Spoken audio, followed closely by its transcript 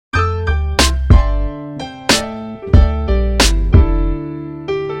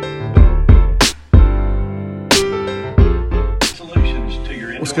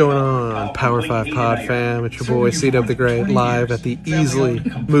What's going on, Power 5 Pod fam? It's your boy, C-Dub the Great, live at the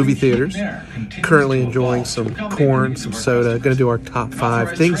Easley movie theaters. Currently enjoying some corn, some soda. Going to do our top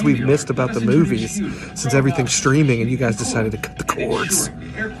 5 things we've missed about the movies since everything's streaming and you guys decided to cut the cords.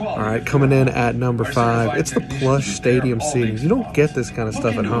 All right, coming in at number 5, it's the plush stadium seating. You don't get this kind of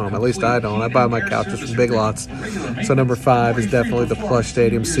stuff at home. At least I don't. I buy my couches from Big Lots. So number 5 is definitely the plush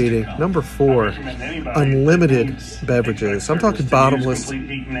stadium seating. Number 4, unlimited beverages. I'm talking bottomless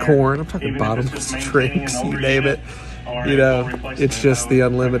corn. I'm talking bottomless drinks. You name it. You know, it's just the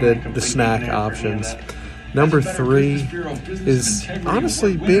unlimited, the snack options. Number 3 is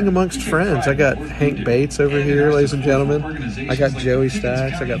honestly being amongst friends. I got Hank Bates over here, ladies and gentlemen. I got Joey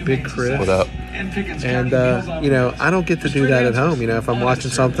Stacks. I got Big Chris. What up? And, you know, I don't get to do that at home. You know, if I'm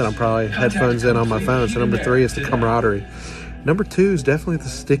watching something, I'm probably headphones in on my phone. So number 3 is the camaraderie. Number 2 is definitely the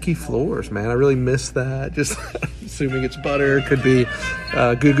sticky floors, man. I really miss that. Just assuming it's butter. It could be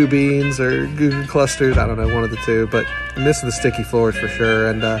Goo Goo beans or Goo Goo clusters. I don't know, one of the two. But I'm missing the sticky floors for sure.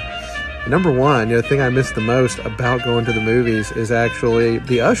 And number 1, you know, the thing I miss the most about going to the movies is actually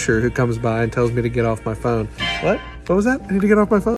the usher who comes by and tells me to get off my phone. What? What was that? I need to get off my phone?